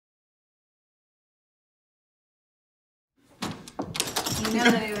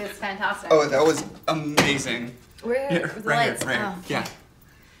know that it was fantastic. Oh, that was amazing. Where are the lights? Right here. Yeah.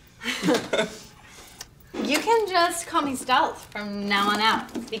 You can just call me Stealth from now on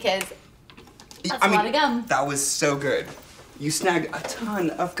out, because that's a lot of gum. That was so good. You snagged a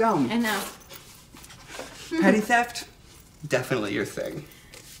ton of gum. I know. Petty theft? Definitely your thing.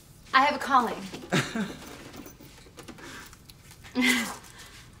 I have a calling.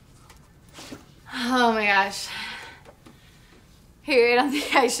 Oh my gosh. Here, I don't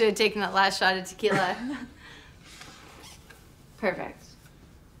think I should have taken that last shot of tequila. Perfect.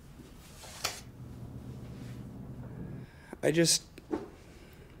 I just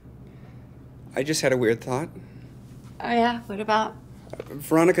had a weird thought. Oh yeah? What about?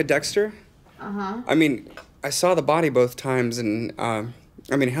 Veronica Dexter? Uh-huh. I mean, I saw the body both times and,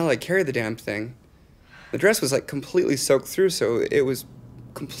 I mean, hell, I carried the damn thing. The dress was like completely soaked through, so it was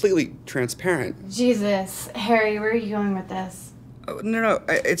completely transparent. Jesus. Harry, where are you going with this? Oh, no,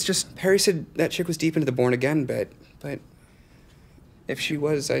 it's just, Harry said that chick was deep into the Born Again bit, but if she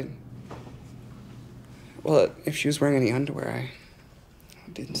was, well, if she was wearing any underwear, I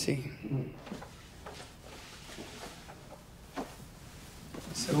didn't see.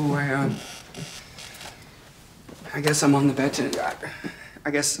 So I guess I'm on the bed tonight.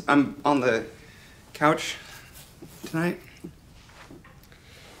 I guess I'm on the couch tonight.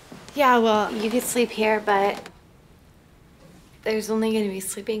 Yeah, well, you could sleep here, but there's only going to be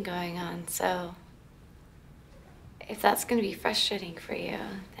sleeping going on, so if that's going to be frustrating for you,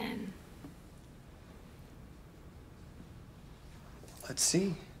 then... Let's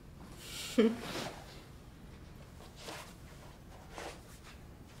see.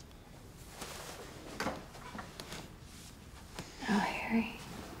 Oh, Harry.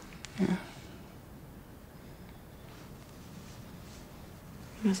 Yeah.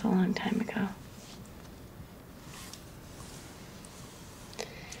 It was a long time ago.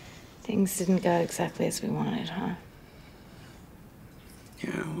 Things didn't go exactly as we wanted, huh?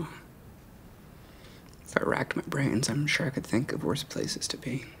 Yeah, well, if I racked my brains, I'm sure I could think of worse places to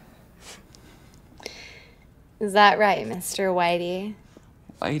be. Is that right, Mr. Whitey?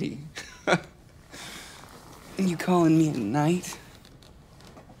 Whitey? You calling me a knight?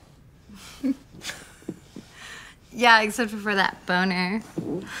 Yeah, except for that boner.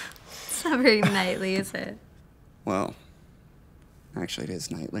 It's not very knightly, is it? Well, actually it is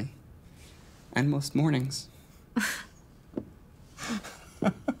nightly. And most mornings.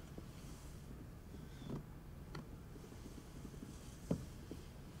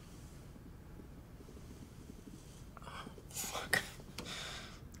 Fuck.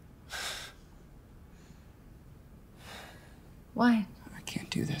 What? I can't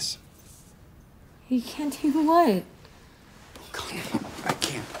do this. You can't do what? God, I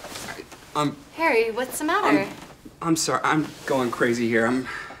can't. Harry, what's the matter? I'm sorry. I'm going crazy here. I'm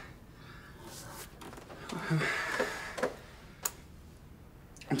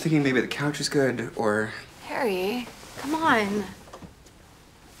thinking maybe the couch is good, or... Harry, come on.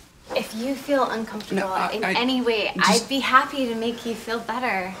 If you feel uncomfortable in any way, I'd be happy to make you feel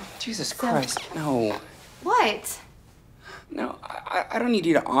better. Jesus Christ, no. What? No, I don't need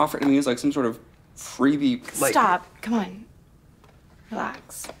you to offer it to me as like some sort of freebie, like... Stop. Come on.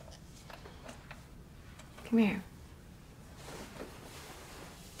 Relax. Come here.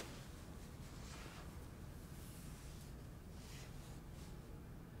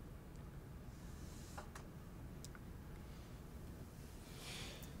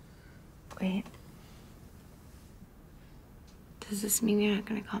 Wait. Does this mean you're not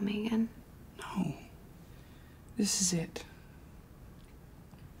gonna call me again? No. This is it.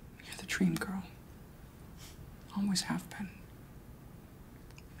 You're the dream girl. Always have been.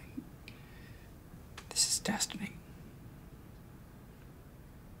 This is destiny.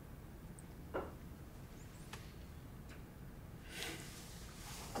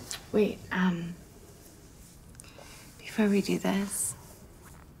 Wait, before we do this,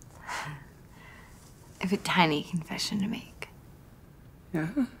 I have a tiny confession to make. Yeah?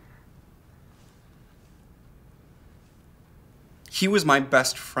 He was my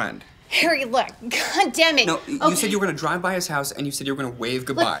best friend. Harry, look, God damn it. No, you said you were gonna drive by his house and you said you were gonna wave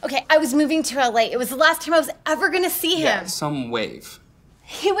goodbye. Look, okay, I was moving to LA. It was the last time I was ever gonna see him. Yeah, some wave.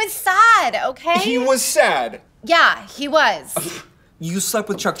 He was sad, okay? He was sad. Yeah, he was. You slept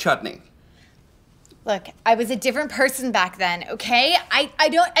with Chuck Chutney. Look, I was a different person back then, okay? I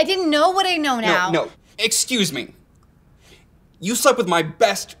didn't know what I know now. No, excuse me. You slept with my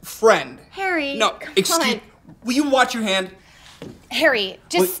best friend. Harry, No, excuse me. Will you watch your hand? Harry,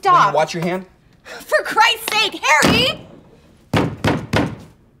 just stop. Will you watch your hand? For Christ's sake, Harry!